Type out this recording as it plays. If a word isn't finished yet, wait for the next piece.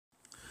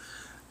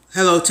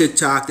Hello,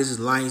 TikTok. This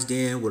is Lions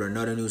Den with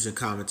another news and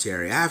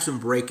commentary. I have some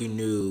breaking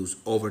news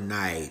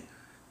overnight.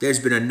 There's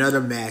been another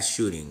mass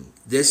shooting,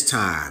 this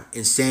time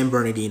in San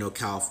Bernardino,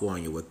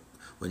 California,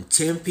 when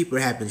 10 people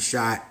have been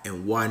shot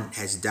and one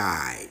has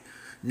died.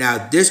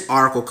 Now, this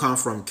article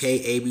comes from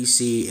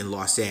KABC in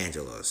Los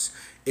Angeles.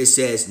 It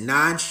says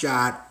 9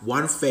 shot,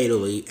 1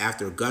 fatally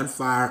after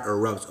gunfire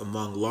erupts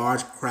among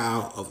large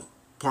crowd of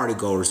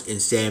partygoers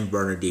in San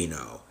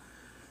Bernardino.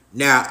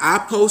 Now, I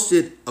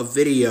posted a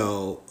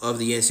video of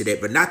the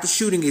incident, but not the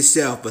shooting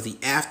itself, but the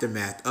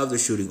aftermath of the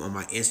shooting on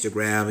my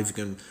Instagram. If you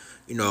can,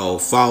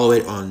 follow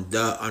it on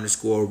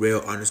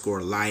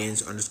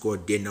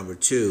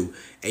the_real_lions_den2.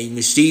 And you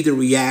can see the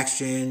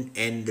reaction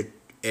and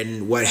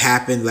what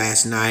happened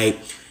last night.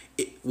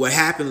 What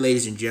happened,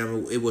 ladies and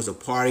gentlemen, it was a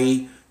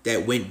party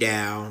that went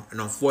down,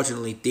 and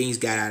unfortunately, things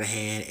got out of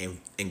hand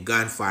and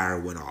gunfire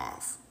went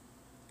off.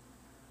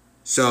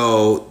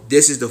 So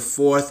this is the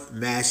fourth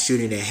mass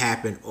shooting that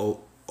happened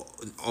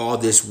all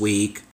this week.